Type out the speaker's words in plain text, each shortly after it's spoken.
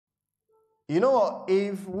You know what?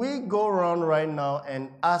 If we go around right now and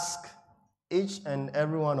ask each and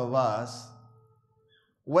every one of us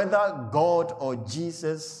whether God or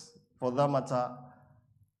Jesus, for that matter,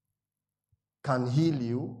 can heal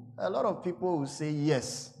you, a lot of people will say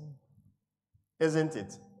yes. Isn't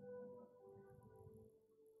it?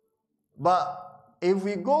 But if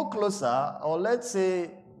we go closer, or let's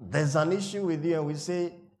say there's an issue with you and we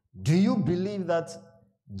say, do you believe that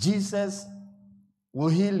Jesus will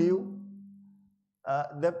heal you?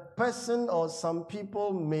 The person or some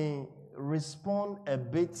people may respond a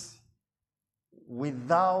bit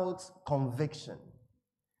without conviction.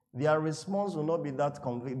 Their response will not be that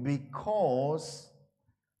convinced because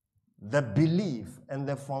the belief and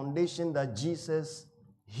the foundation that Jesus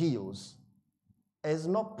heals is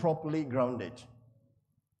not properly grounded.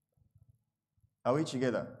 Are we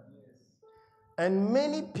together? Yes. And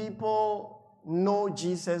many people know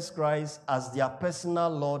Jesus Christ as their personal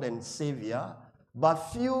Lord and Savior, but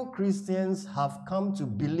few Christians have come to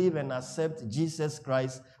believe and accept Jesus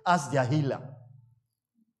Christ as their healer.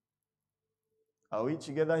 Are we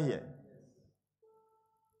together here?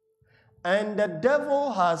 And the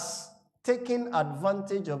devil has taken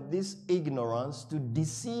advantage of this ignorance to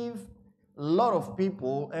deceive a lot of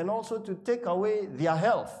people and also to take away their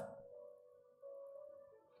health.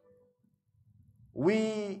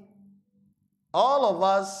 All of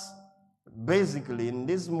us, basically, in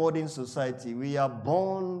this modern society, we are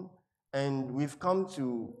born and we've come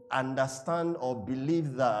to understand or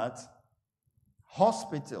believe that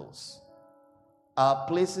hospitals are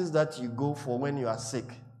places that you go for when you are sick.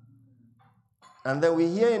 And then we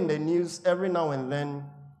hear in the news every now and then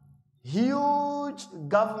huge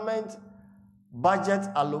government budget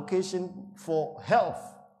allocation for health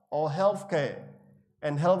or health care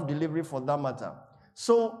and health delivery for that matter.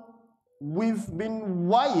 So we've been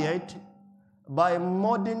wired by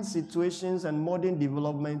modern situations and modern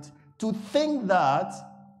development to think that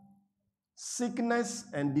sickness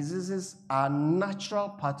and diseases are a natural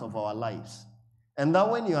part of our lives. And that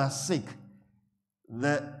when you are sick,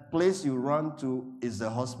 the place you run to is the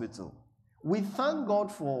hospital. We thank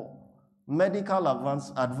God for medical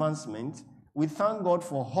advancement. We thank God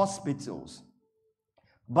for hospitals.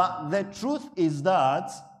 But the truth is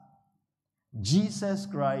that Jesus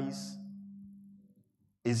Christ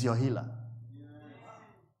is your healer. Yes.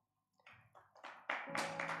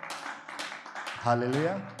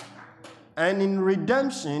 Hallelujah. And in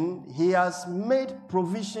redemption, He has made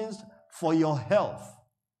provisions for your health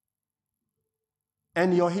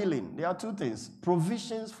and your healing. There are two things: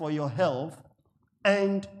 provisions for your health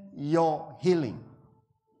and your healing.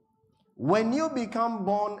 When you become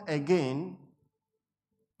born again,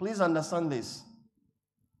 please understand this.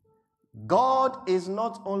 God is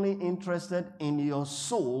not only interested in your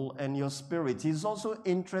soul and your spirit, He's also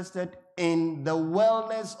interested in the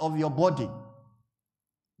wellness of your body.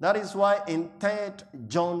 That is why in 3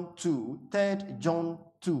 John 2,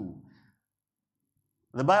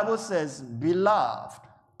 the Bible says, "Beloved,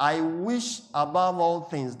 I wish above all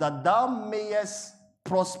things that thou mayest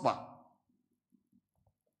prosper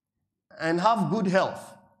and have good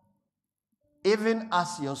health, even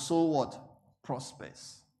as your soul what?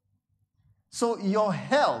 Prospers." So your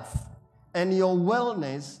health and your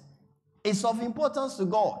wellness is of importance to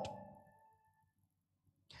God.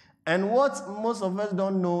 And what most of us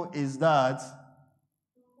don't know is that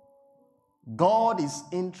God is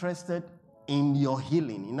interested in your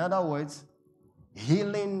healing. In other words,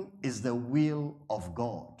 healing is the will of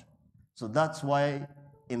God. So that's why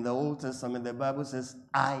in the Old Testament the Bible says,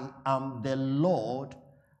 "I am the Lord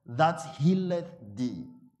that healeth thee."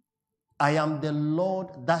 I am the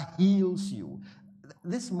Lord that heals you.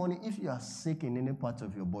 This morning, if you are sick in any part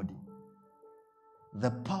of your body,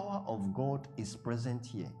 the power of God is present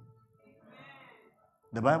here.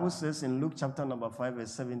 The Bible says in Luke chapter number 5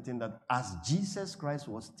 verse 17 that as Jesus Christ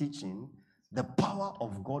was teaching, the power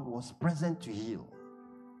of God was present to heal.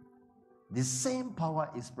 The same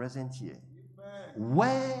power is present here.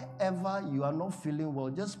 Wherever you are not feeling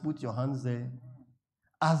well, just put your hands there.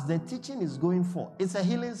 As the teaching is going forth, it's a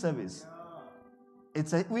healing service.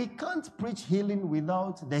 We can't preach healing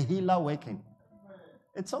without the healer working.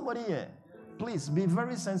 It's somebody here. Please be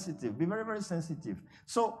very sensitive. Be very, very sensitive.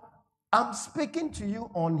 So I'm speaking to you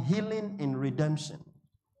on healing in redemption.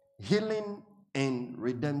 Healing in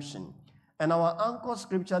redemption. And our anchor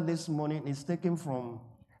scripture this morning is taken from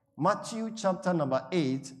Matthew chapter number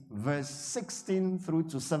 8, verse 16 through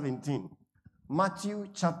to 17. Matthew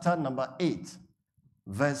chapter number 8,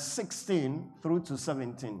 verse 16 through to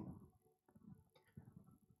 17.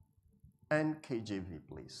 And KJV,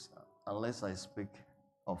 please, unless I speak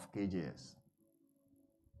of KJS.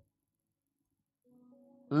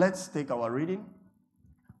 let's take our reading.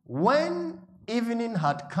 When evening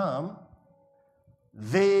had come,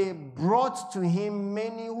 they brought to him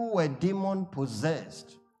many who were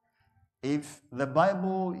demon-possessed. If the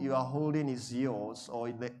Bible you are holding is yours,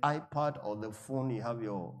 or the iPad or the phone you have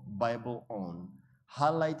your Bible on,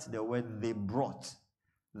 highlight the word they brought.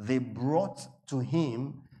 They brought to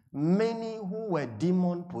him many who were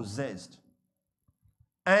demon-possessed.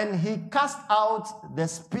 And he cast out the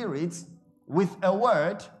spirits with a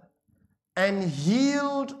word and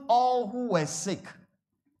healed all who were sick.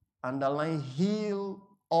 Underline, heal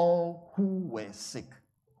all who were sick.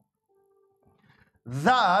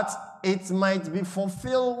 That it might be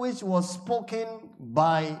fulfilled which was spoken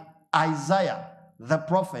by Isaiah the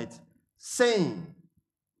prophet, saying,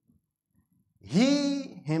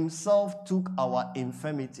 He himself took our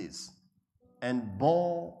infirmities and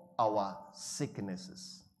bore our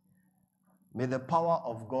sicknesses. May the power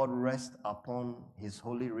of God rest upon his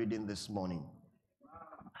holy reading this morning.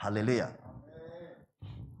 Hallelujah.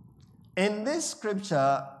 In this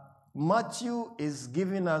scripture, Matthew is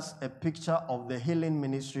giving us a picture of the healing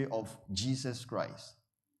ministry of Jesus Christ.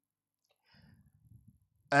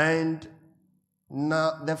 And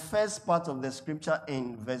now the first part of the scripture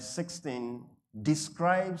in verse 16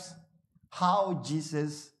 describes how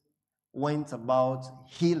Jesus went about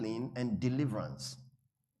healing and deliverance.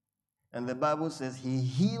 And the Bible says he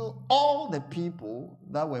healed all the people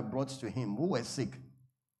that were brought to him who were sick.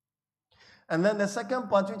 And then the second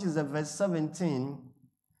part, which is the verse 17,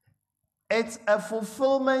 it's a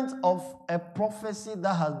fulfillment of a prophecy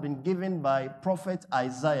that has been given by prophet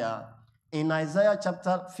Isaiah in Isaiah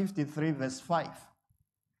chapter 53, verse 5.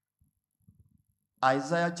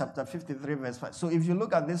 Isaiah chapter 53, verse 5. So if you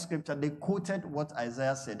look at this scripture, they quoted what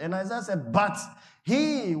Isaiah said. And Isaiah said, but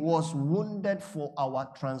he was wounded for our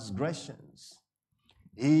transgressions.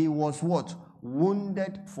 He was what?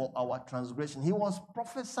 Wounded for our transgression. He was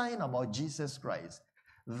prophesying about Jesus Christ,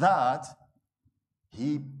 that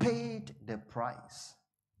he paid the price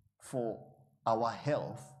for our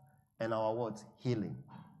health and our what? Healing.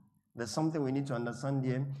 There's something we need to understand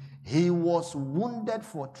here. He was wounded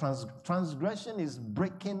for transgression is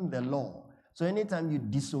breaking the law. So anytime you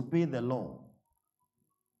disobey the law,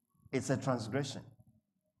 it's a transgression.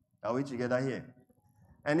 Are we together here?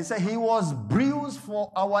 And he said he was bruised for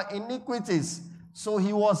our iniquities. So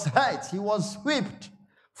he was hurt. He was whipped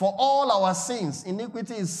for all our sins.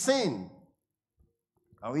 Iniquity is sin.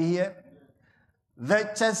 Are we here? The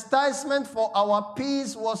chastisement for our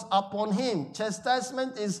peace was upon him.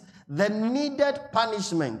 Chastisement is the needed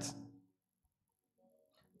punishment.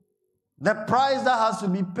 The price that has to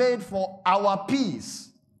be paid for our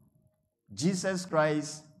peace. Jesus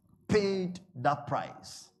Christ paid that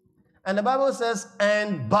price. And the Bible says,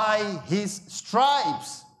 and by his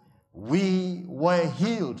stripes we were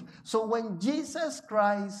healed. So when Jesus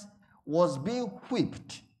Christ was being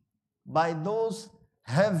whipped by those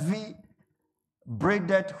heavy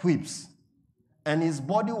braided whips and his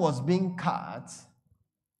body was being cut,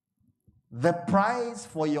 the price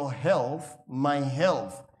for your health, my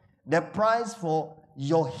health, the price for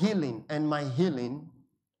your healing and my healing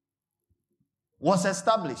was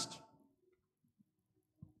established.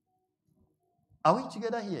 Are we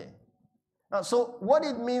together here? Now, so what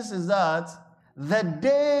it means is that the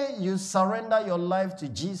day you surrender your life to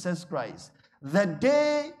Jesus Christ, the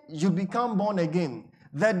day you become born again,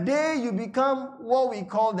 the day you become what we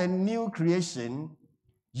call the new creation,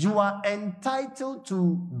 you are entitled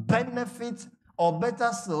to benefit, or better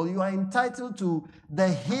still, you are entitled to the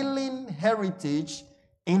healing heritage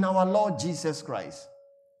in our Lord Jesus Christ.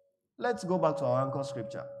 Let's go back to our anchor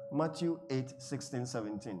scripture, Matthew 8, 16,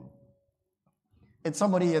 17. It's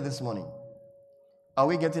somebody here this morning. Are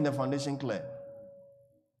we getting the foundation clear?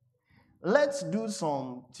 Let's do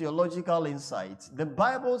some theological insights. The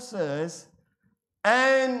Bible says,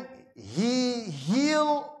 and he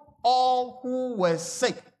healed all who were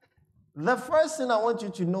sick. The first thing I want you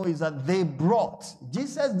to know is that they brought.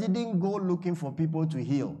 Jesus didn't go looking for people to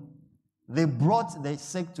heal. They brought the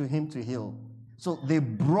sick to him to heal. So they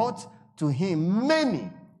brought to him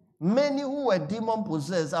many who were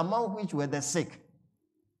demon-possessed, among which were the sick.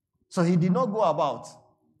 So he did not go about.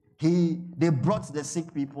 They brought the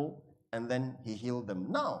sick people and then he healed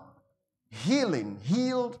them. Now, healing,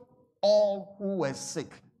 healed all who were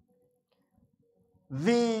sick.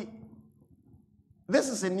 This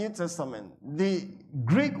is a New Testament. The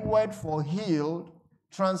Greek word for healed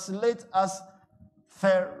translates as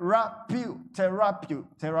therapeu,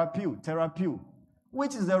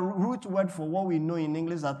 which is the root word for what we know in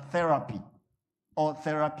English as therapy or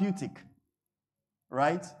therapeutic,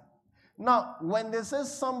 right? Now, when they say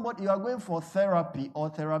somebody, you are going for therapy or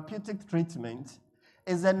therapeutic treatment,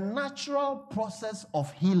 is a natural process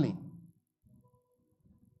of healing.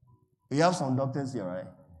 We have some doctors here, right?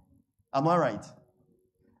 Am I right?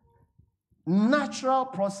 Natural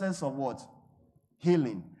process of what?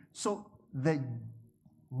 Healing. So,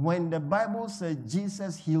 when the Bible says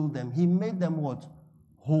Jesus healed them, he made them what?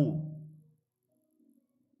 Whole.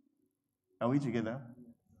 Are we together?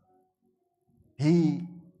 He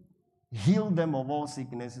healed them of all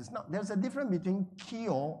sicknesses. Now, there's a difference between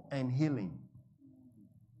cure and healing.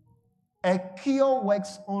 A cure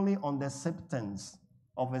works only on the symptoms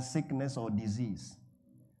of a sickness or disease.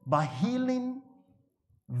 But healing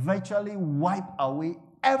virtually wipe away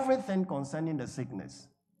everything concerning the sickness.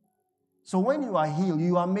 So when you are healed,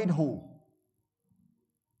 you are made whole.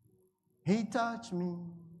 He touched me.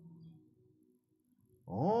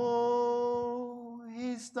 Oh,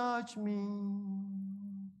 he's touched me.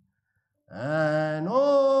 And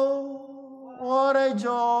oh, what a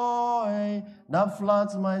joy that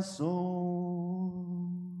floods my soul.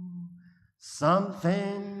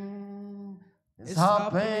 Something is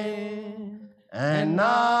happening, and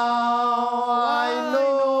now I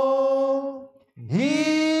know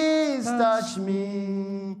he's touched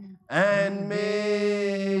me and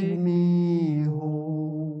made me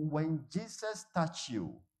whole. When Jesus touches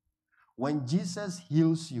you, when Jesus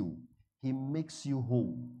heals you, he makes you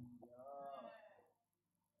whole.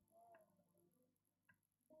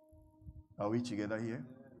 Are we together here?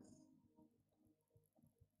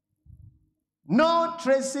 No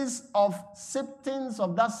traces of symptoms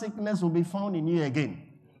of that sickness will be found in you again.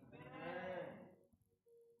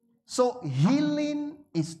 So healing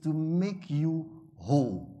is to make you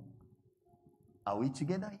whole. Are we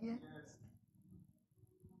together here?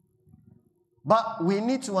 But we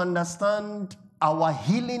need to understand our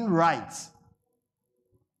healing rights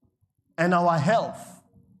and our health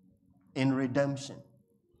in redemption.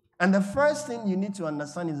 And the first thing you need to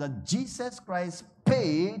understand is that Jesus Christ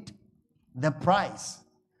paid the price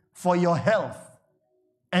for your health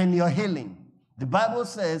and your healing. The Bible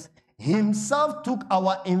says, himself took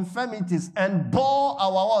our infirmities and bore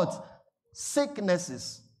our what?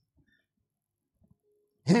 Sicknesses.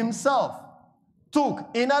 Himself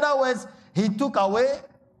took. In other words, he took away,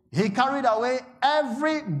 he carried away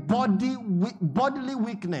every bodily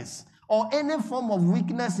weakness or any form of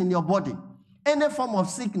weakness in your body. Any form of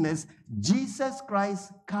sickness, Jesus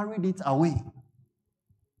Christ carried it away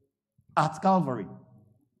at Calvary.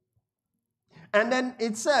 And then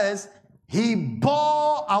it says, he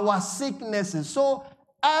bore our sicknesses. So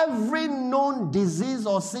every known disease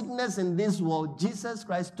or sickness in this world, Jesus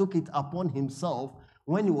Christ took it upon himself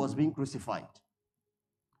when he was being crucified.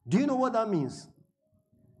 Do you know what that means?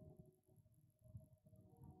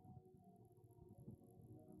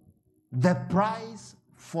 The price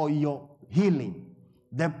for your healing,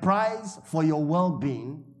 the price for your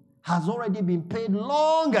well-being has already been paid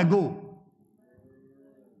long ago.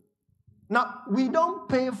 Now, we don't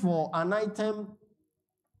pay for an item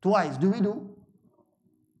twice, do we do?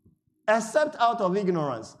 Except out of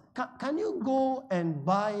ignorance. Can you go and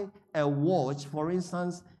buy a watch, for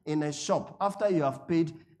instance, in a shop after you have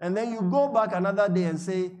paid, and then you go back another day and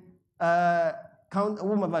say,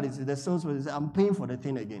 whomever it is, the salesperson says, I'm paying for the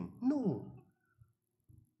thing again. No.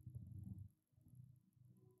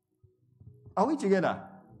 Are we together?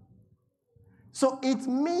 So it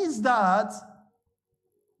means that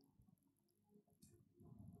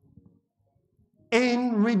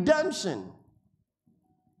in redemption,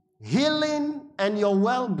 healing and your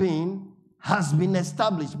well-being has been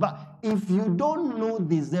established. But if you don't know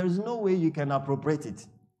this, there is no way you can appropriate it.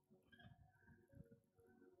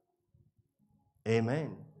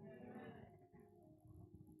 Amen.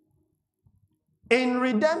 In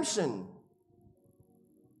redemption,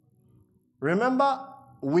 remember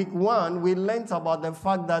week 1, we learned about the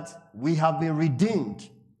fact that we have been redeemed.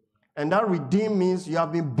 And that redeemed means you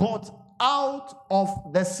have been bought out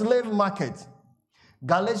of the slave market.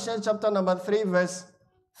 Galatians chapter number 3, verse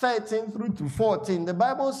 13 through to 14. The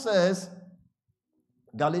Bible says,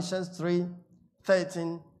 Galatians 3,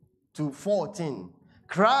 13 to 14.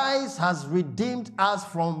 Christ has redeemed us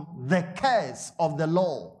from the curse of the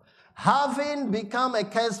law, having become a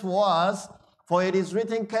curse for us, for it is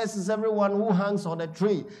written, cursed is everyone who hangs on a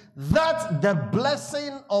tree, that the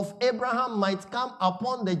blessing of Abraham might come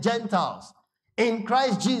upon the Gentiles in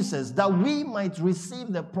Christ Jesus, that we might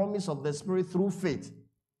receive the promise of the Spirit through faith.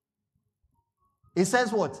 It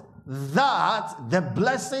says what? That the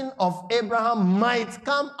blessing of Abraham might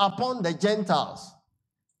come upon the Gentiles.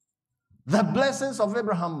 The blessings of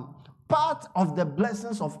Abraham. Part of the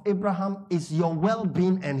blessings of Abraham is your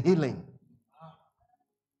well-being and healing.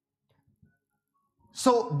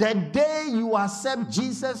 So the day you accept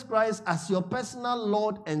Jesus Christ as your personal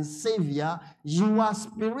Lord and Savior, you are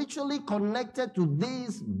spiritually connected to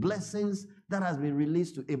these blessings that has been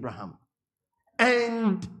released to Abraham.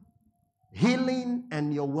 And healing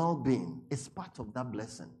and your well-being is part of that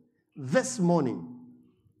blessing. This morning,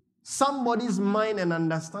 somebody's mind and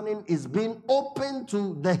understanding is being open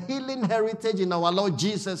to the healing heritage in our Lord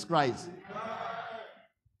Jesus Christ.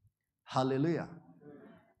 Hallelujah.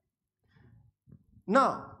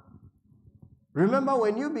 Now, remember,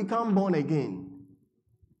 when you become born again,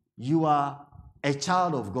 you are a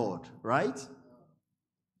child of God, right?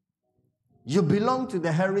 You belong to the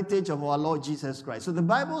heritage of our Lord Jesus Christ. So the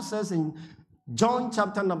Bible says in John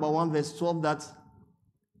chapter number 1 verse 12 that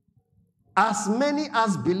as many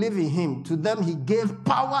as believe in him, to them he gave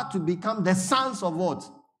power to become the sons of what?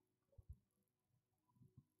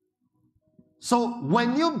 So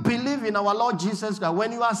when you believe in our Lord Jesus Christ,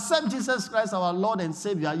 when you accept Jesus Christ, our Lord and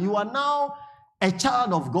Savior, you are now a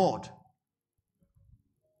child of God.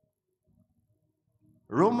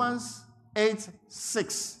 Romans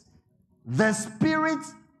 8:6. The Spirit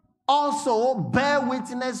also bear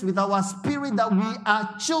witness with our spirit that we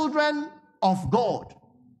are children of God.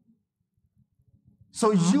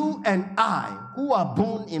 So you and I, who are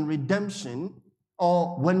born in redemption,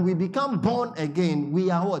 or when we become born again,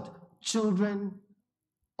 we are what? Children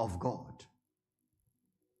of God.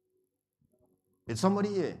 Is somebody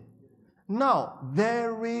here? Now,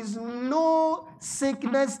 there is no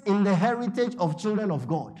sickness in the heritage of children of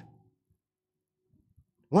God.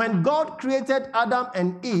 When God created Adam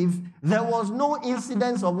and Eve, there was no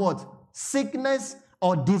incidence of what? Sickness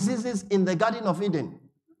or diseases in the Garden of Eden.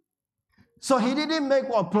 So he didn't make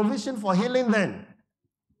what? Provision for healing then.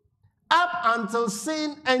 Up until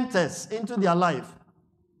sin enters into their life.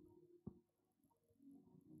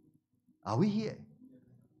 Are we here?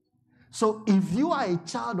 So if you are a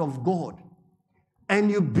child of God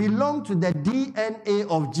and you belong to the DNA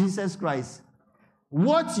of Jesus Christ,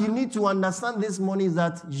 what you need to understand this morning is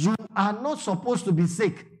that you are not supposed to be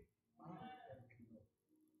sick.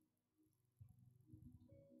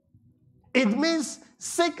 It means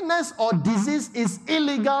sickness or disease is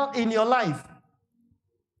illegal in your life.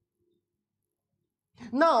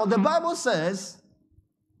 Now, the Bible says,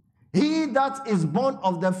 he that is born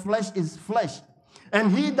of the flesh is flesh, and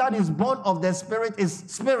he that is born of the spirit is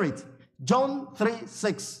spirit. John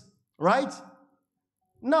 3:6, right?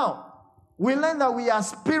 Now, we learn that we are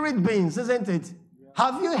spirit beings, isn't it?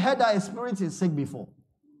 Have you heard that a spirit is sick before?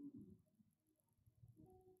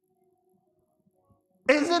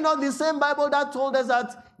 Is it not the same Bible that told us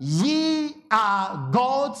that ye are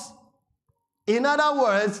gods? In other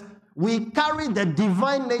words, we carry the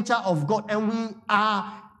divine nature of God and we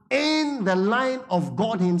are in the line of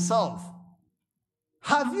God himself.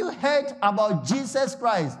 Have you heard about Jesus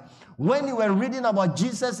Christ? When you were reading about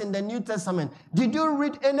Jesus in the New Testament, did you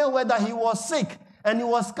read anywhere that he was sick and he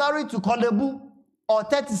was carried to Kolebu or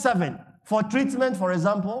 37 for treatment, for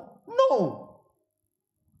example? No.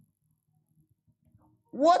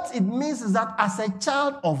 What it means is that as a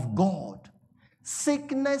child of God,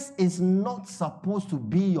 sickness is not supposed to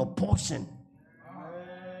be your portion.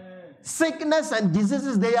 Amen. Sickness and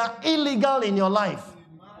diseases, they are illegal in your life.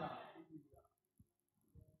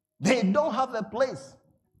 They don't have a place.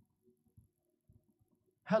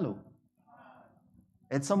 Hello.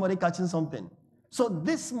 It's somebody catching something. So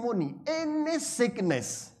this morning, any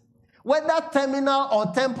sickness, whether terminal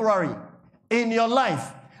or temporary, in your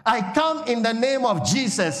life, I come in the name of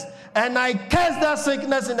Jesus and I curse that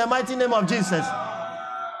sickness in the mighty name of Jesus.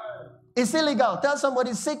 It's illegal. Tell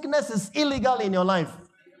somebody, sickness is illegal in your life.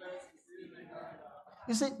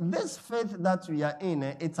 You see, this faith that we are in,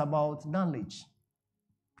 it's about knowledge,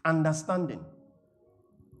 understanding.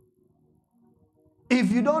 If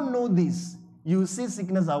you don't know this, you see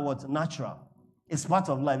sickness as what? Natural. It's part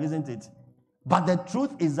of life, isn't it? But the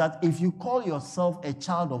truth is that if you call yourself a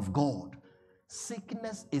child of God,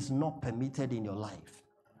 sickness is not permitted in your life.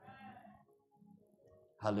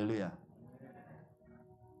 Hallelujah.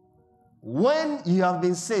 When you have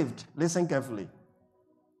been saved, listen carefully.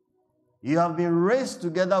 You have been raised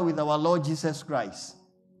together with our Lord Jesus Christ.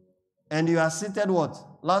 And you are seated what?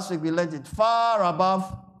 Last week we learned it. Far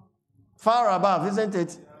above, isn't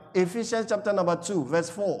it? Ephesians chapter number 2,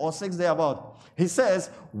 verse 4 or 6 thereabout. He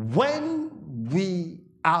says, when we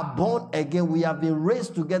are born again, we have been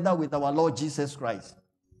raised together with our Lord Jesus Christ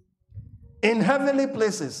in heavenly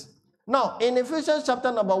places. Now, in Ephesians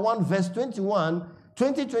chapter number 1, verse 21,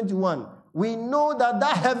 we know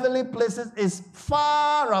that heavenly places is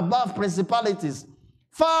far above principalities,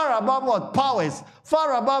 far above what? Powers,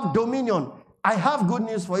 far above dominion. I have good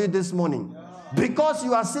news for you this morning. Because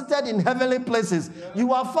you are seated in heavenly places.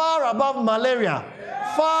 You are far above malaria,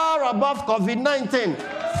 far above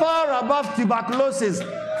COVID-19, far above tuberculosis,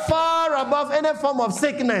 far above any form of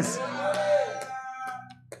sickness.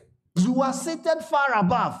 You are seated far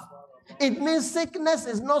above. It means sickness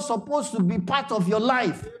is not supposed to be part of your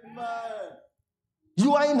life.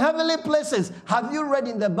 You are in heavenly places. Have you read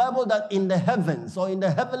in the Bible that in the heavens or in the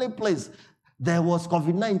heavenly place there was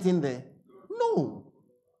COVID-19 there? No.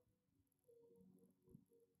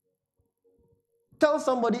 Tell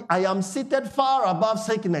somebody, I am seated far above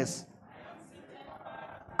sickness.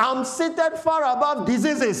 I'm seated far above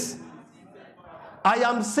diseases. I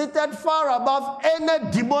am seated far above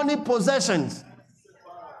any demonic possessions.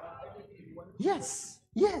 Yes,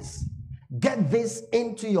 yes. Get this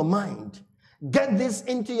into your mind. Get this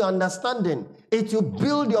into your understanding. It will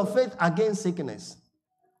build your faith against sickness.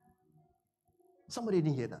 Somebody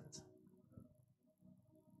didn't hear that.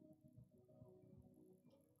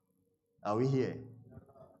 Are we here?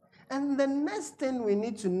 And the next thing we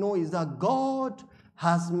need to know is that God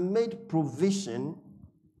has made provision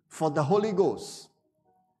for the Holy Ghost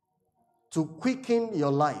to quicken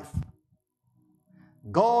your life.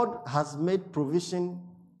 God has made provision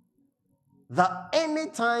that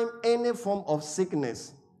anytime any form of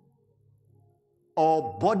sickness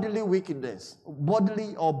or bodily weakness,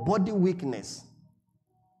 body weakness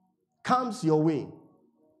comes your way,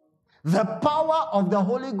 the power of the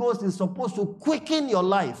Holy Ghost is supposed to quicken your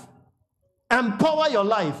life, empower your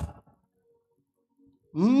life,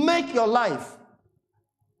 make your life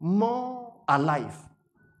more alive.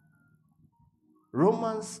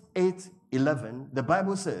 Romans 8:11, the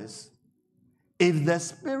Bible says, if the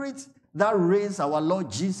Spirit that raised our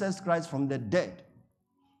Lord Jesus Christ from the dead,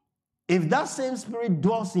 if that same Spirit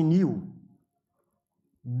dwells in you,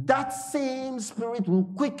 that same Spirit will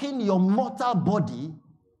quicken your mortal body,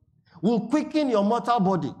 will quicken your mortal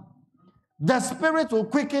body. The Spirit will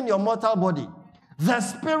quicken your mortal body. The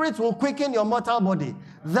Spirit will quicken your mortal body.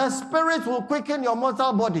 The Spirit will quicken your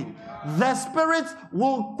mortal body. The Spirit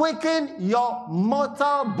will quicken your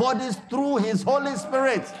mortal bodies through His Holy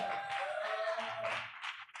Spirit.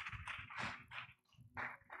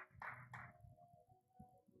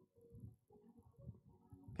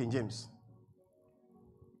 King James.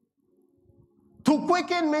 To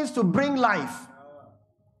quicken means to bring life.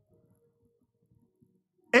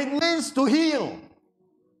 It means to heal.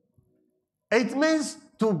 It means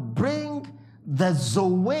to bring the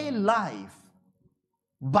Zoe life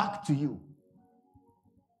back to you.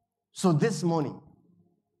 So this morning,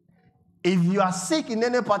 if you are sick in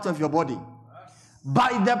any part of your body, by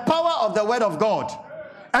the power of the Word of God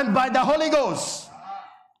and by the Holy Ghost,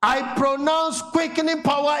 I pronounce quickening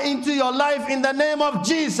power into your life in the name of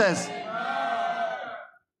Jesus.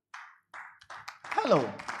 Hello.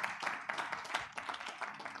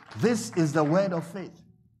 This is the word of faith.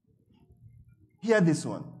 Hear this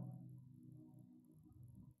one.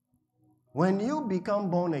 When you become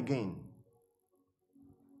born again,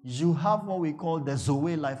 you have what we call the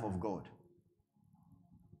Zoe life of God.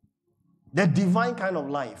 The divine kind of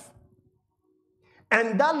life.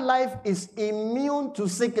 And that life is immune to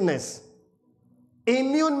sickness.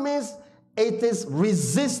 Immune means it is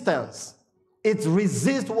resistance. It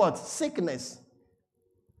resists what? Sickness.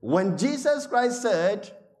 When Jesus Christ said,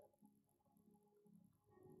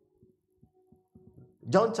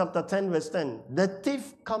 John chapter 10 verse 10, the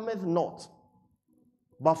thief cometh not,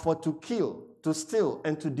 but for to kill, to steal,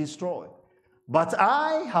 and to destroy. But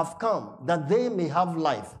I have come that they may have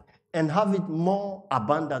life and have it more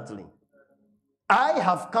abundantly. I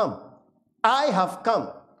have come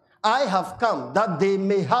that they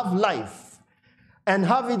may have life and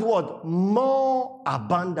have it what? More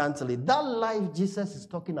abundantly. That life Jesus is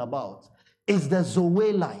talking about is the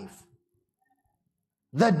Zoe life.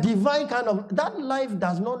 The divine kind of, that life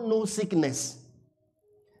does not know sickness.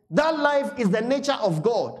 That life is the nature of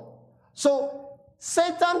God. So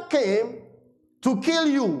Satan came to kill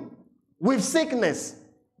you with sickness.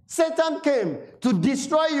 Satan came to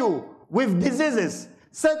destroy you with diseases.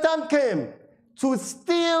 Satan came to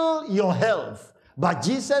steal your health. But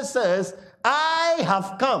Jesus says, I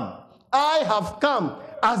have come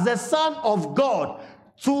as the Son of God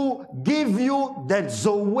to give you the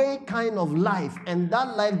Zoe kind of life. And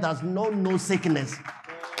that life does not know sickness.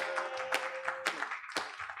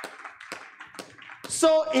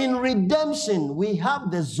 So in redemption, we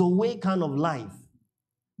have the Zoe kind of life.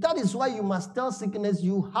 That is why you must tell sickness,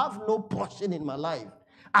 you have no portion in my life.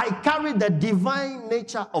 I carry the divine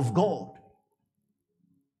nature of God.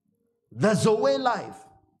 The Zoe life.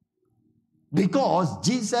 Because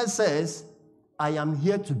Jesus says, I am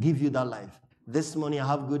here to give you that life. This morning I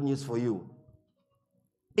have good news for you.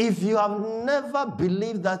 If you have never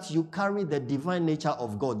believed that you carry the divine nature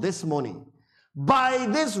of God this morning, by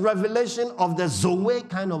this revelation of the Zoe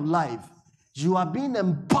kind of life, you are being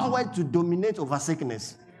empowered to dominate over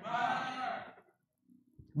sickness.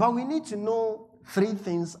 But we need to know 3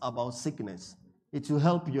 things about sickness. It will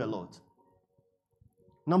help you a lot.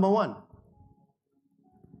 Number 1,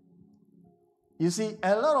 you see,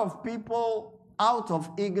 a lot of people, out of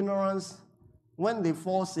ignorance, when they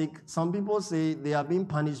fall sick, some people say they are being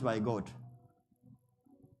punished by God.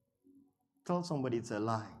 Tell somebody it's a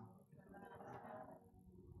lie.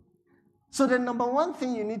 So the number 1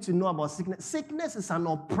 thing you need to know about sickness, sickness is an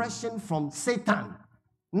oppression from Satan,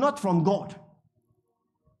 not from God.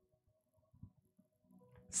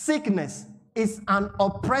 Sickness is an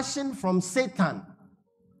oppression from Satan.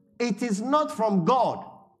 It is not from God.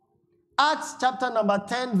 Acts chapter number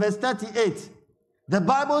 10, verse 38. The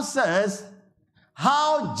Bible says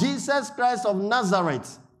how Jesus Christ of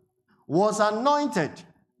Nazareth was anointed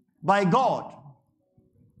by God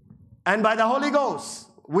and by the Holy Ghost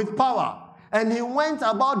with power. And he went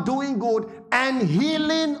about doing good and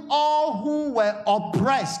healing all who were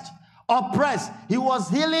oppressed. He was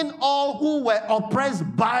healing all who were oppressed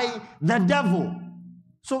by the devil.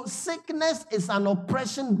 So sickness is an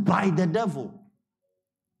oppression by the devil.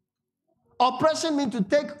 Oppression means to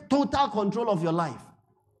take total control of your life.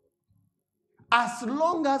 As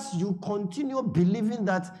long as you continue believing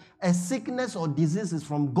that a sickness or disease is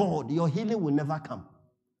from God, your healing will never come.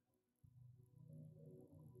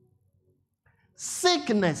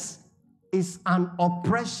 Sickness is an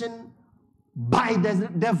oppression by the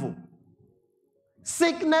devil.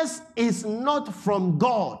 Sickness is not from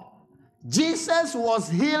God. Jesus was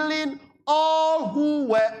healing all who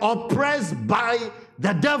were oppressed by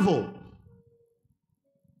the devil.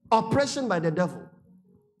 Oppression by the devil.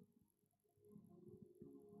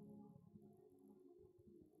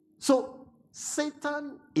 So,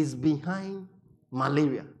 Satan is behind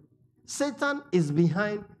malaria. Satan is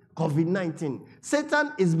behind COVID-19.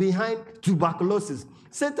 Satan is behind tuberculosis.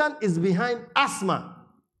 Satan is behind asthma.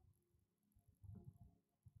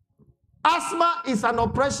 Asthma is an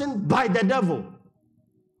oppression by the devil.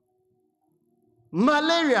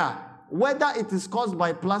 Malaria, whether it is caused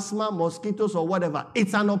by plasma, mosquitoes, or whatever,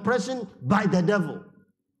 it's an oppression by the devil.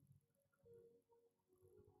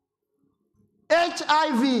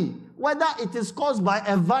 HIV, whether it is caused by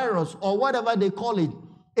a virus or whatever they call it,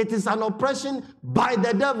 it is an oppression by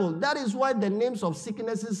the devil. That is why the names of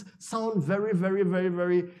sicknesses sound very, very, very,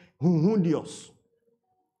 very horrendous.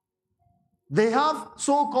 They have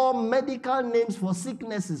so-called medical names for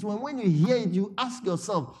sicknesses. When you hear it, you ask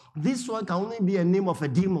yourself, this one can only be a name of a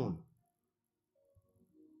demon.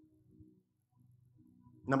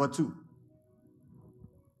 Number 2.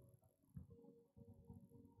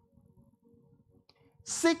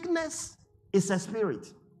 Sickness is a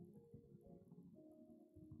spirit.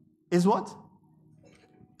 Is what?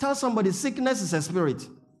 Tell somebody, sickness is a spirit.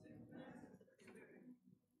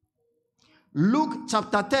 Luke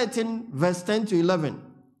chapter 13, verse 10 to 11.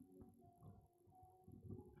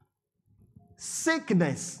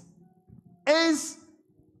 Sickness is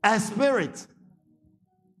a spirit.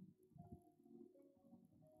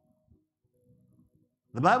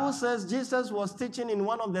 The Bible says Jesus was teaching in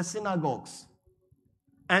one of the synagogues,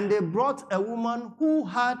 and they brought a woman who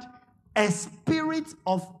had a spirit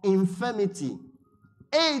of infirmity,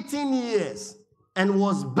 18 years, and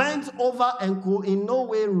was bent over and could in no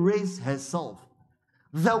way raise herself.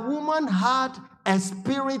 The woman had a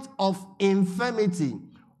spirit of infirmity.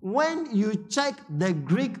 When you check the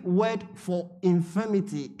Greek word for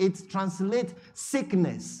infirmity, it translates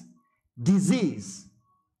sickness, disease.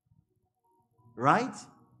 Right?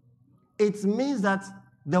 It means that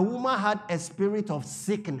the woman had a spirit of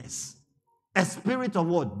sickness. A spirit of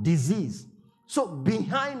what? Disease. So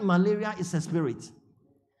behind malaria is a spirit.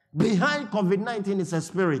 Behind COVID-19 is a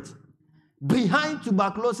spirit. Behind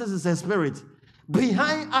tuberculosis is a spirit.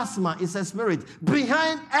 Behind asthma is a spirit.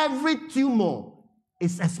 Behind every tumor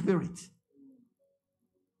is a spirit.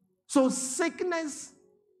 So sickness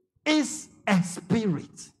is a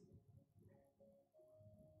spirit.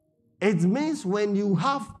 It means when you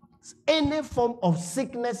have any form of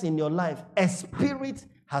sickness in your life, a spirit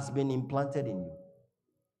has been implanted in you.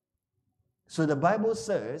 So the Bible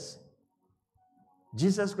says,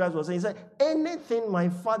 Jesus Christ was saying, he said, anything my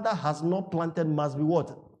Father has not planted must be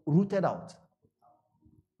what? Rooted out.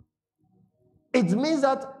 It means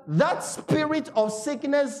that spirit of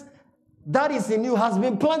sickness that is in you has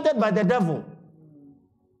been planted by the devil.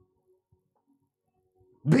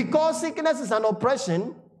 Because sickness is an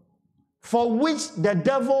oppression for which the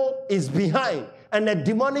devil is behind. and a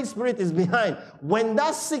demonic spirit is behind, when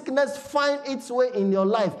that sickness finds its way in your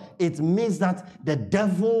life, it means that the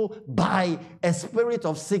devil, by a spirit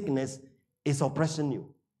of sickness, is oppressing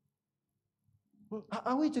you.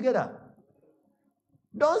 Are we together?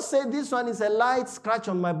 Don't say this one is a light scratch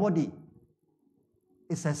on my body.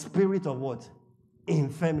 It's a spirit of what?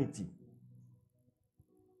 Infirmity.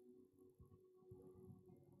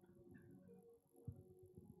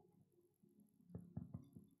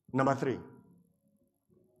 Number 3.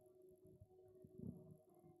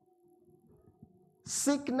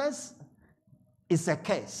 Sickness is a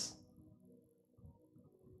curse.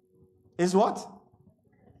 Is what?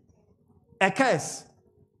 A curse.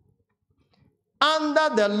 Under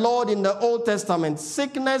the Lord in the Old Testament,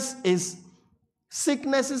 sicknesses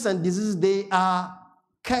and diseases, they are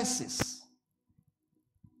curses.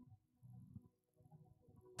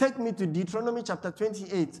 Take me to Deuteronomy chapter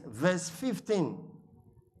 28, verse 15.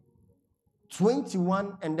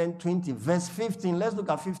 21 and then 20. Verse 15. Let's look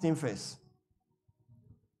at 15 first.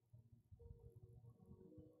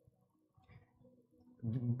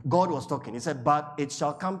 God was talking. He said, but it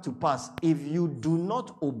shall come to pass, if you do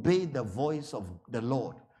not obey the voice of the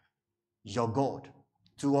Lord, your God,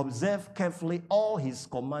 to observe carefully all his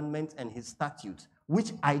commandments and his statutes,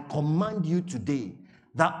 which I command you today,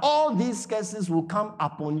 that all these curses will come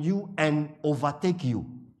upon you and overtake you.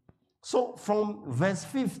 So from verse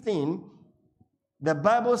 15, the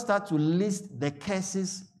Bible starts to list the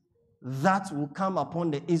curses that will come upon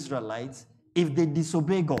the Israelites if they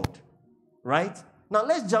disobey God. Right? Now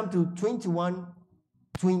let's jump to 21,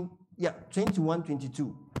 22.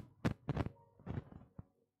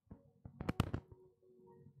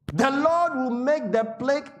 The Lord will make the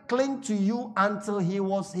plague cling to you until he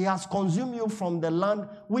has consumed you from the land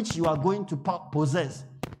which you are going to possess.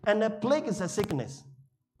 And a plague is a sickness.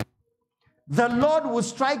 The Lord will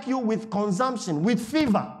strike you with consumption, with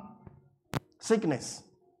fever, sickness,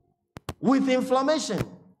 with inflammation,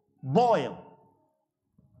 boil,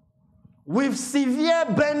 with severe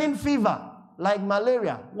burning fever, like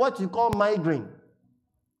malaria, what you call migraine,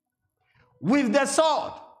 with the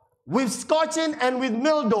sword, with scorching and with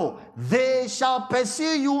mildew. They shall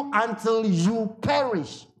pursue you until you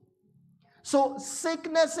perish. So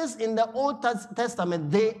sicknesses in the Old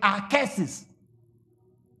Testament, they are curses.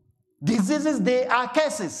 Diseases, they are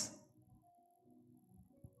curses.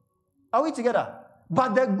 Are we together?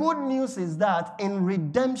 But the good news is that in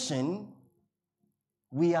redemption,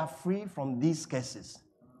 we are free from these curses.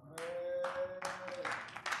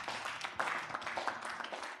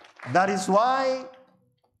 That is why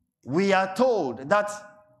we are told that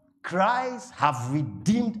Christ have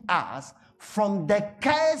redeemed us from the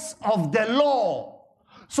curse of the law.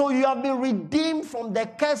 So you have been redeemed from the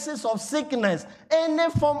curses of sickness. Any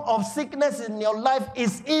form of sickness in your life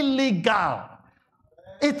is illegal.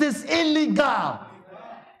 It is illegal.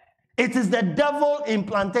 It is the devil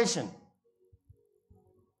implantation.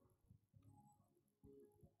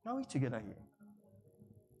 Now we're together here.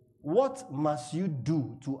 What must you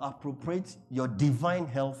do to appropriate your divine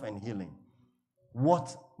health and healing?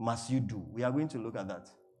 What must you do? We are going to look at that.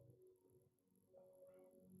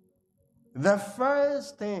 The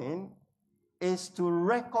first thing is to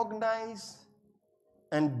recognize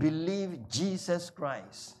and believe Jesus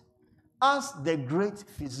Christ as the great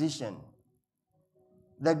physician.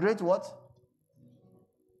 The great what?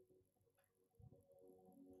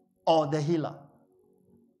 Or the healer.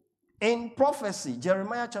 In prophecy,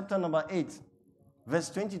 Jeremiah chapter number 8, verse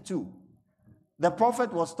 22, the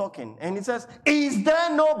prophet was talking and he says, is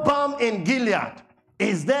there no balm in Gilead?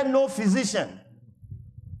 Is there no physician?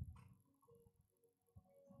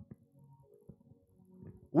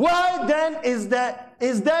 Why then is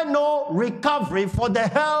there no recovery for the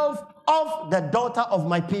health of the daughter of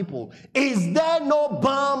my people? Is there no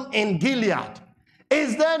balm in Gilead?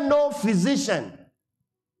 Is there no physician?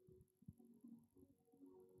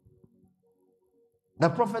 The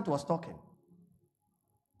prophet was talking.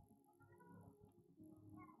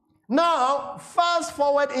 Now, fast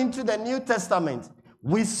forward into the New Testament.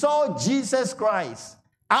 We saw Jesus Christ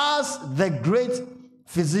as the great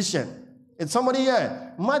physician. It's somebody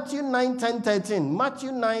here. Matthew 9, 10, 13.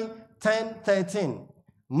 Matthew 9, 10, 13.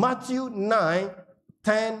 Matthew 9,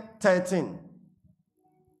 10, 13.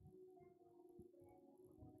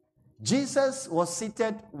 Jesus was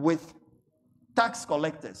seated with tax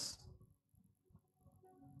collectors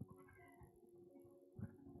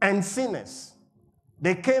and sinners.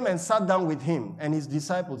 They came and sat down with him and his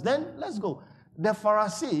disciples. Then, let's go. The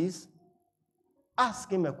Pharisees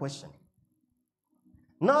asked him a question.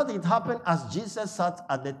 Now it happened as Jesus sat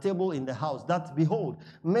at the table in the house, that behold,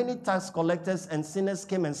 many tax collectors and sinners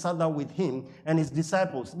came and sat down with him and his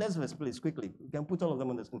disciples. Next verse, please, quickly. You can put all of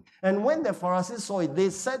them on the screen. And when the Pharisees saw it,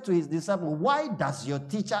 they said to his disciples, why does your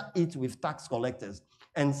teacher eat with tax collectors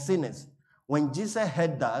and sinners? When Jesus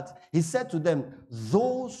heard that, he said to them,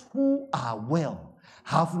 those who are well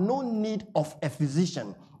have no need of a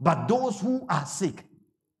physician, but those who are sick.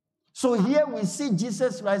 So here we see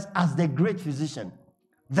Jesus Christ as the great physician.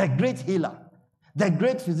 The great healer, the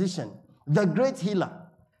great physician, the great healer.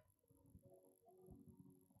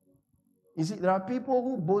 You see, there are people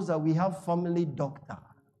who boast that we have family doctor.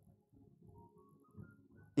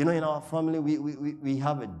 You know, in our family, we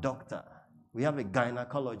have a doctor. We have a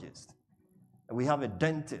gynecologist. We have a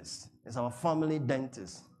dentist. It's our family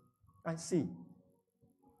dentist. I see.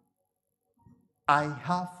 I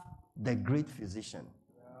have the great physician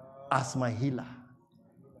as my healer.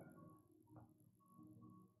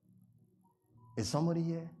 Is somebody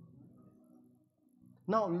here?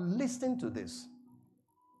 Now, listen to this.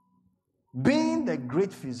 Being the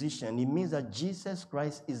great physician, it means that Jesus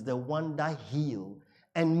Christ is the one that heals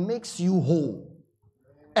and makes you whole.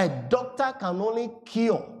 A doctor can only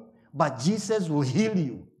cure, but Jesus will heal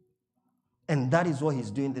you. And that is what he's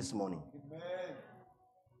doing this morning. Amen.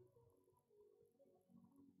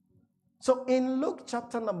 So in Luke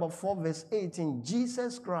chapter number 4, verse 18,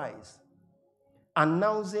 Jesus Christ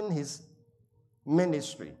announcing his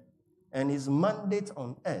ministry and his mandate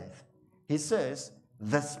on earth, he says,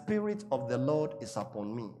 the Spirit of the Lord is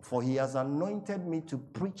upon me, for he has anointed me to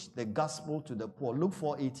preach the gospel to the poor. Luke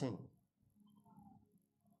 4:18.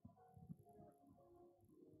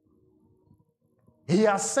 He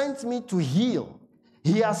has sent me to heal.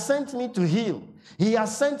 He has sent me to heal. He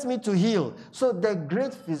has sent me to heal. So the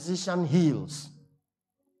great physician heals.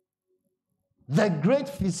 The great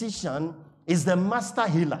physician is the master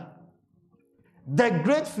healer. The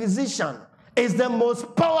great physician is the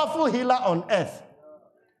most powerful healer on earth.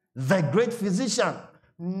 The great physician,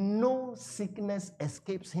 no sickness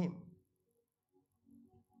escapes him.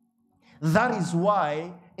 That is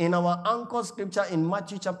why in our anchor scripture in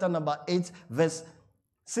Matthew chapter number 8, verse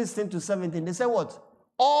 16 to 17, they say what?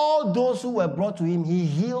 All those who were brought to him, he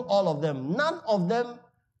healed all of them. None of them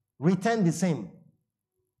returned the same.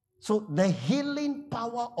 So the healing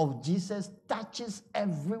power of Jesus touches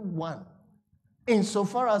everyone.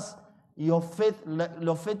 Insofar as your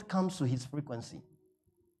faith comes to his frequency.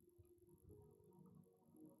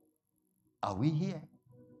 Are we here?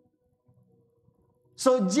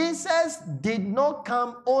 So Jesus did not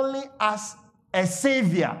come only as a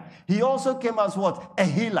savior. He also came as what? A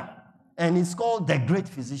healer. And he's called the great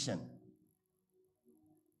physician.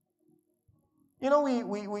 You know,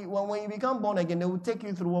 when you become born again, they will take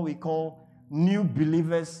you through what we call new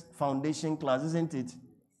believers foundation class, isn't it?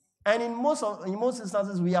 And in most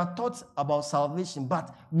instances, we are taught about salvation,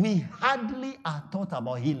 but we hardly are taught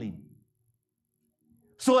about healing.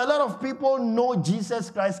 So a lot of people know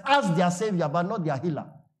Jesus Christ as their Savior, but not their healer.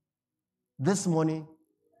 This morning,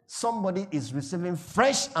 somebody is receiving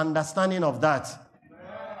fresh understanding of that. Amen.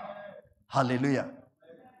 Hallelujah.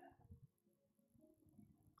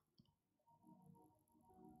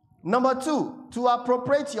 Number 2, to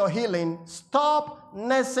appropriate your healing, stop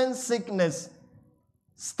nursing sickness.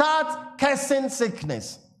 Start cursing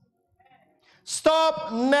sickness.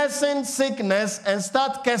 Stop nursing sickness and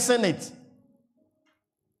start cursing it.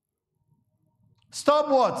 Stop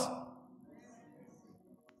what?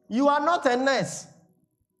 You are not a nurse.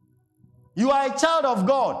 You are a child of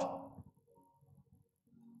God.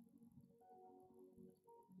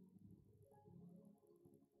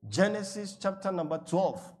 Genesis chapter number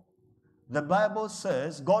 12. The Bible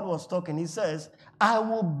says, God was talking, he says, I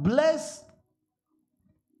will bless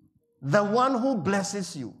the one who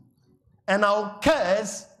blesses you, and I'll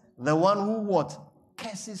curse the one who what?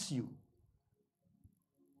 Curses you.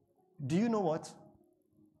 Do you know what?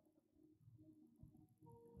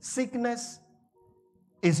 Sickness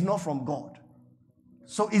is not from God.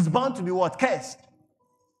 So it's bound to be what? Cursed.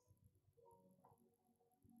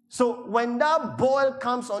 So when that boil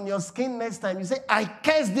comes on your skin next time, you say, I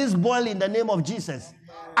curse this boil in the name of Jesus.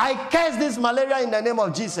 I curse this malaria in the name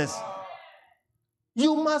of Jesus.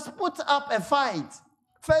 You must put up a fight.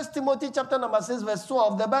 1 Timothy chapter number 6 verse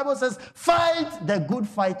 12, the Bible says, fight the good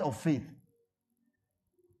fight of faith.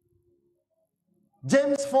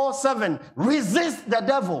 James 4:7, resist the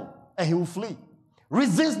devil and he will flee.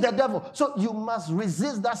 Resist the devil. So you must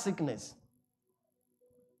resist that sickness.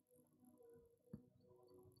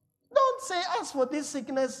 Don't say, as for this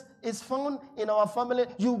sickness is found in our family,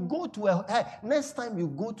 you go to next time you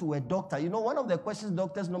go to a doctor, you know, one of the questions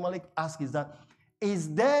doctors normally ask is that,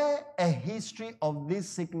 Is there a history of this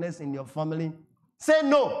sickness in your family? Say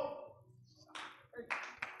no.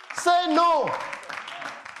 Say no.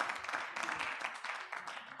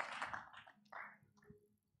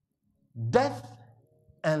 Death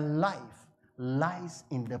and life lies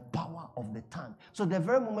in the power of the tongue. So the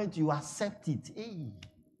very moment you accept it,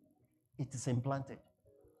 it is implanted.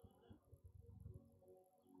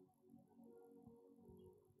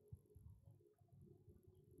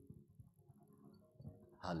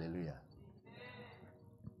 Hallelujah.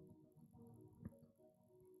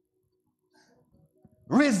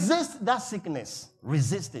 Resist that sickness.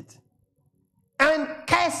 Resist it. And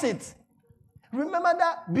curse it. Remember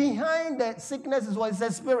that behind the sickness is what is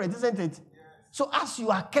a spirit, isn't it? Yes. So as you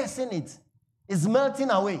are cursing it, it's melting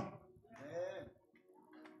away. Amen.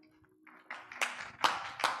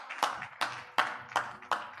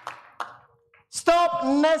 Stop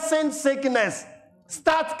nursing sickness.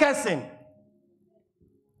 Start cursing.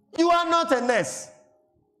 You are not a nurse.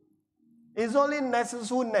 It's only nurses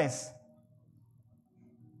who nurse.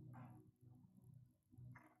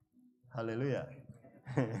 Hallelujah.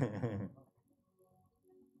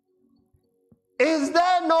 Is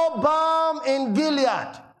there no balm in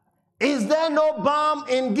Gilead? Is there no balm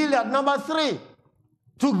in Gilead? Number 3,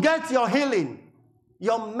 to get your healing,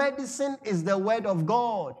 your medicine is the word of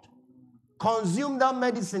God. Consume that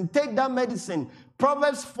medicine. Take that medicine.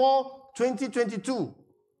 Proverbs 4:20-22.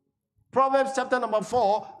 Proverbs chapter number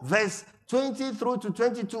 4, verse 20 through to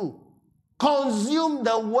 22. Consume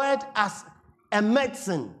the word as a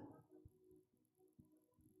medicine.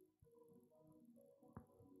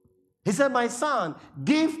 He said, my son,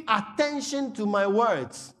 give attention to my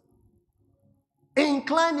words.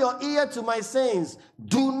 Incline your ear to my sayings.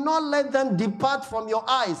 Do not let them depart from your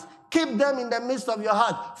eyes. Keep them in the midst of your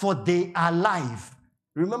heart, for they are life.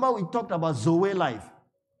 Remember we talked about Zoe life.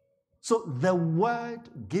 So the word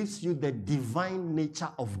gives you the divine nature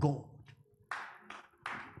of God.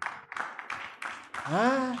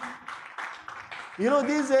 You know,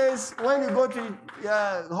 these days, when you go to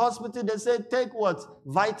hospital, they say, take what?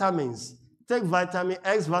 Vitamins. Take vitamin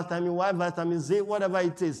X, vitamin Y, vitamin Z, whatever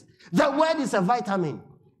it is. The word is a vitamin.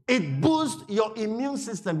 It boosts your immune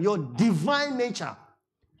system, your divine nature.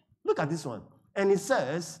 Look at this one. And it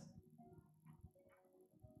says,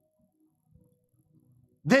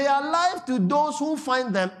 they are life to those who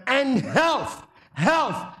find them, and health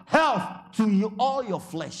to all your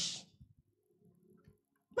flesh.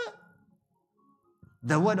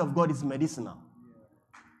 The word of God is medicinal.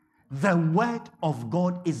 The word of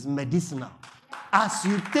God is medicinal. As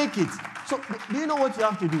you take it, so do you know what you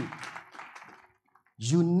have to do?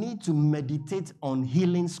 You need to meditate on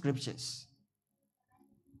healing scriptures.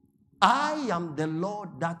 I am the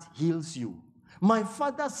Lord that heals you. My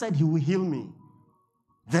Father said he will heal me.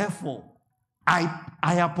 Therefore, I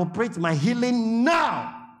appropriate my healing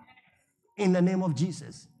now in the name of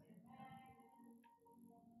Jesus.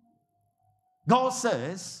 God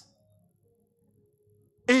says,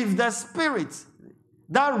 if the spirit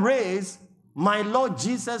that raised my Lord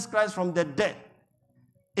Jesus Christ from the dead,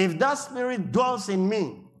 if that spirit dwells in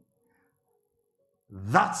me,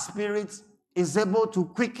 that spirit is able to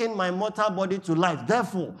quicken my mortal body to life.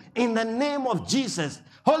 Therefore, in the name of Jesus,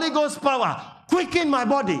 Holy Ghost power, quicken my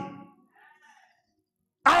body.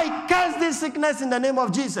 I cast this sickness in the name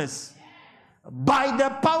of Jesus. By the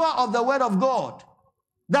power of the word of God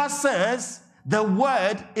that says, the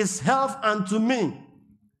word is health unto me.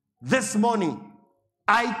 This morning,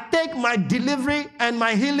 I take my delivery and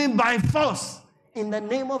my healing by force in the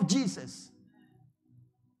name of Jesus.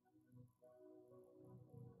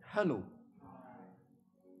 Hello.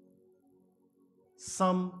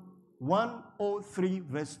 Psalm 103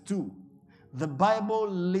 verse 2. The Bible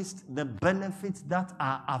lists the benefits that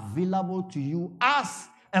are available to you as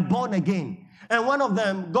a born again. And one of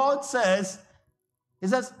them, God says, he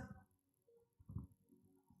says,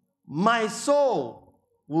 my soul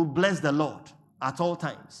will bless the Lord at all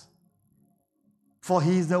times. For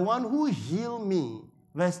he is the one who healed me,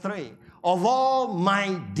 verse 3, of all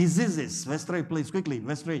my diseases. Verse 3, please, quickly,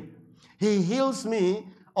 verse 3. He heals me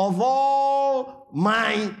of all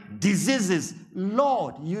my diseases.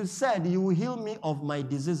 Lord, you said you will heal me of my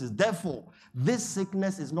diseases. Therefore, this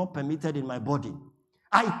sickness is not permitted in my body.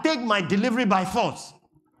 I take my delivery by force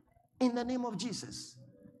in the name of Jesus.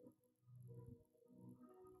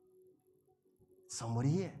 Somebody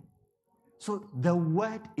here. So the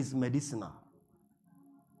word is medicinal.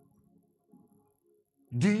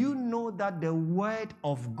 Do you know that the word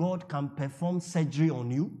of God can perform surgery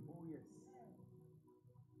on you? Oh, yes.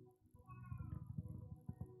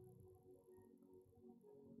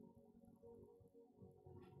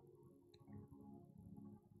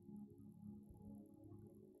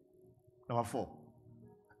 Number 4,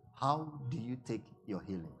 how do you take your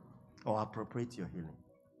healing or appropriate your healing?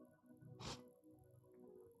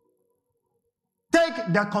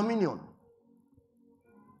 Take the communion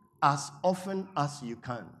as often as you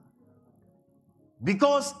can.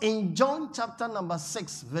 Because in John chapter number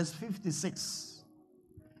 6, verse 56,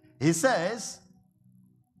 he says,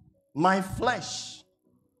 my flesh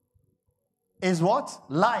is what?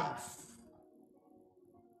 Life.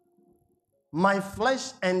 My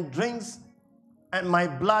flesh and drinks and my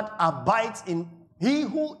blood abides in he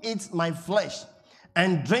who eats my flesh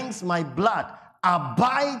and drinks my blood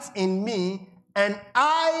abides in me and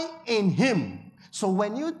I in him. So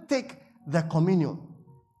when you take the communion,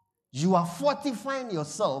 you are fortifying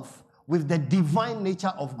yourself with the divine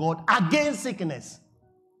nature of God against sickness.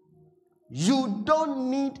 You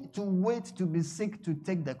don't need to wait to be sick to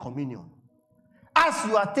take the communion. As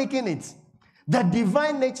you are taking it, the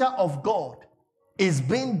divine nature of God is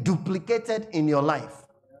being duplicated in your life.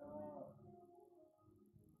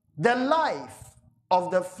 The life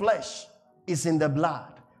of the flesh is in the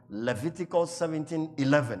blood. Leviticus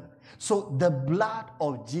 17:11. So the blood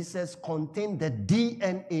of Jesus contained the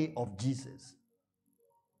DNA of Jesus.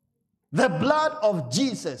 The blood of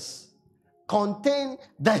Jesus contained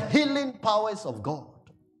the healing powers of God.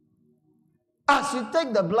 As you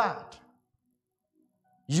take the blood,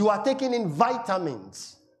 you are taking in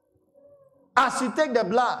vitamins. As you take the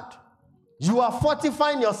blood, you are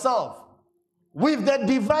fortifying yourself with the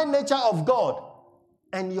divine nature of God,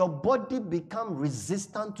 and your body becomes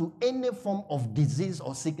resistant to any form of disease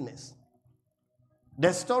or sickness.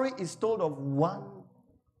 The story is told of one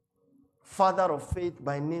father of faith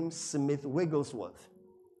by name Smith Wigglesworth.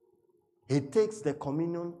 He takes the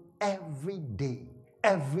communion every day.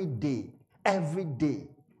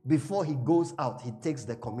 Before he goes out, he takes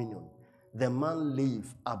the communion. The man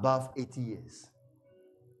lived above 80 years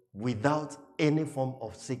without any form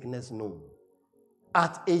of sickness known.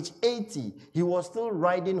 At age 80, he was still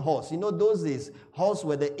riding horse. You know, those days, horse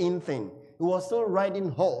were the in thing. He was still riding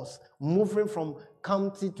horse, moving from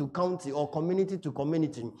county to county or community to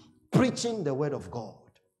community, preaching the word of God.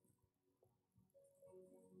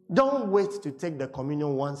 Don't wait to take the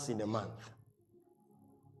communion once in a month.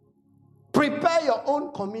 Prepare your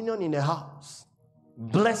own communion in the house.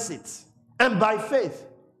 Bless it. And by faith,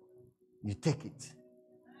 you take it.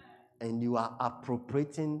 And you are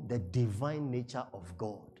appropriating the divine nature of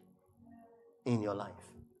God in your life.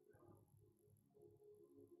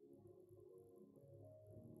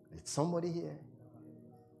 Is somebody here?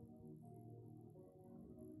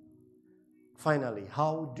 Finally,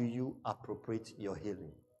 how do you appropriate your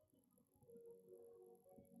healing?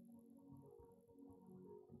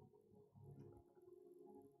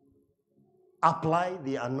 Apply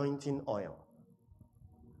the anointing oil.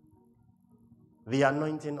 The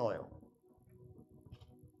anointing oil.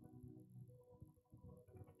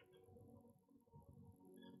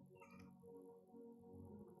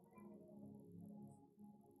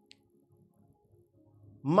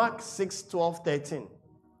 Mark 6, 12, 13.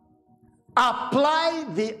 Apply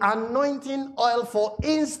the anointing oil for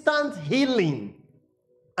instant healing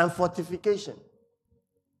and fortification.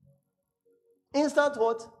 Instant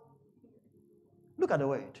what? Look at the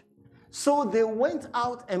word. So they went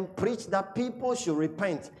out and preached that people should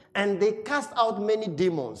repent, and they cast out many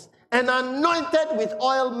demons and anointed with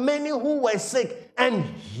oil many who were sick and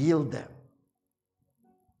healed them.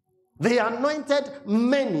 They anointed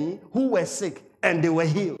many who were sick and they were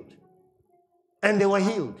healed. And they were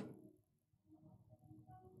healed.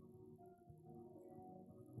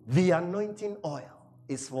 The anointing oil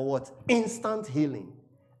is for what? Instant healing.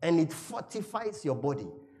 And it fortifies your body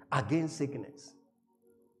against sickness.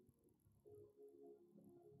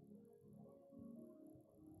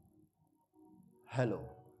 Hello.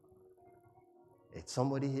 It's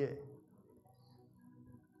somebody here.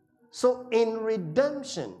 So in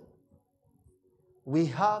redemption, we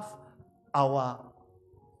have our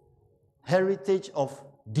heritage of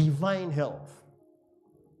divine health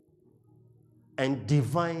and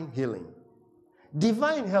divine healing.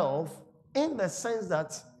 Divine health in the sense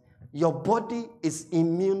that your body is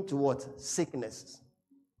immune to what? Sicknesses.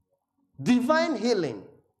 Divine healing,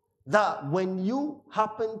 that when you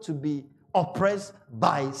happen to be oppressed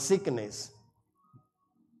by sickness,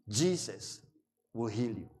 Jesus will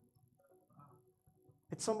heal you.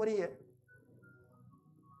 It's somebody here.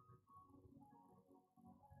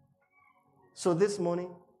 So this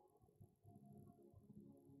morning,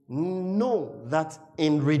 know that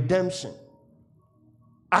in redemption,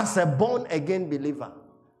 as a born-again believer,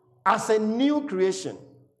 as a new creation,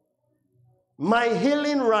 my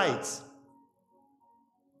healing right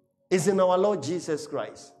is in our Lord Jesus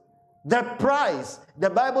Christ. The price, the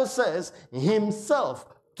Bible says, himself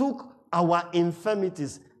took our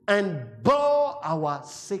infirmities and bore our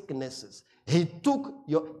sicknesses. He took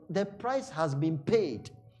the price has been paid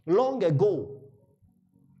long ago.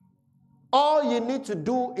 All you need to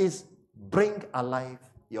do is bring alive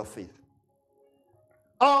your faith.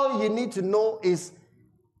 All you need to know is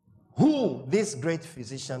who this great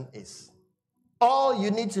physician is. All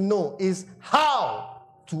you need to know is how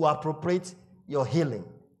to appropriate your healing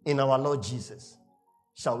in our Lord Jesus.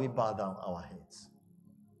 Shall we bow down our heads?